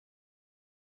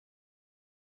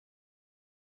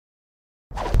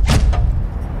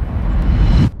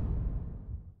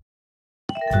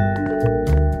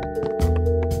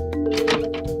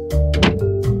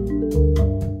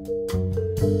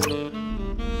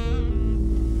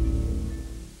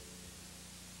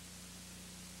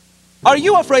Are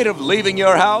you afraid of leaving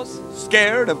your house?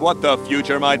 Scared of what the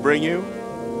future might bring you?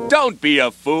 Don't be a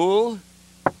fool.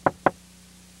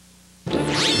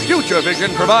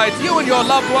 FutureVision provides you and your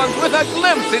loved ones with a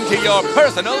glimpse into your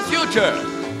personal future.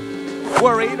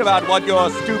 Worried about what your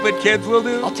stupid kids will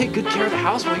do? I'll take good care of the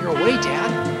house while you're away,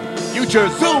 Dad. Future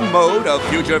Zoom mode of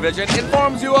FutureVision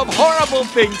informs you of horrible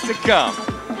things to come.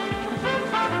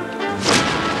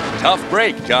 Tough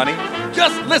break, Johnny.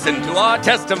 Just listen to our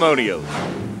testimonials.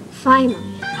 Finally,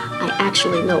 I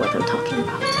actually know what I'm talking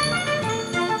about.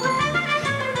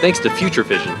 Thanks to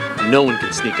FutureVision, no one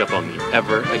can sneak up on me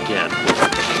ever again.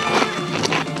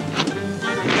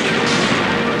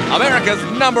 America's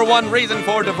 #1 reason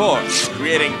for divorce,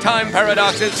 creating time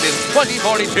paradoxes since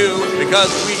 2042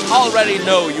 because we already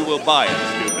know you will buy it,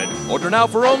 stupid. Order now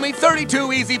for only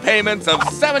 32 easy payments of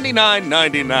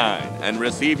 $79.99 and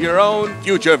receive your own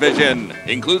FutureVision.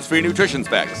 Includes free nutrition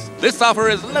specs. This offer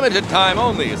is limited time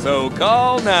only, so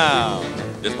call now.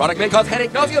 This product may cause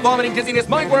headache, nausea, vomiting, dizziness,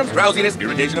 mindworms, drowsiness,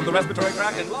 irritation of the respiratory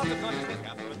tract, and loss of consciousness.